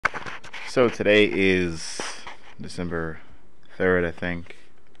So today is December 3rd, I think,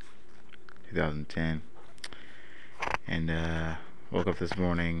 2010. And woke up this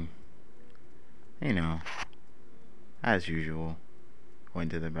morning, you know, as usual.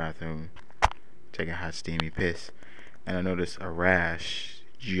 Went to the bathroom, take a hot steamy piss, and I noticed a rash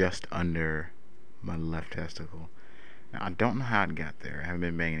just under my left testicle. Now I don't know how it got there. I haven't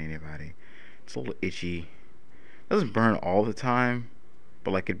been banging anybody. It's a little itchy. It doesn't burn all the time,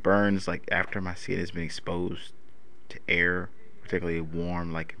 but like it burns like after my skin has been exposed to air, particularly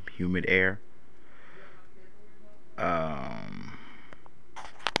warm, like humid air. Um,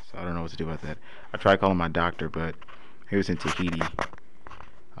 so I don't know what to do about that. I tried calling my doctor, but he was in Tahiti.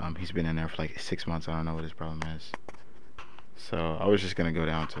 He's been in there for like 6 months. I don't know what his problem is. So I was just gonna go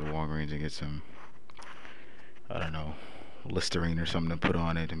down to Walgreens and get some, I don't know, Listerine or something to put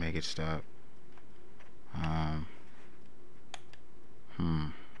on it to make it stop. Um, hmm.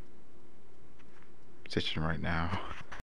 It's itching right now.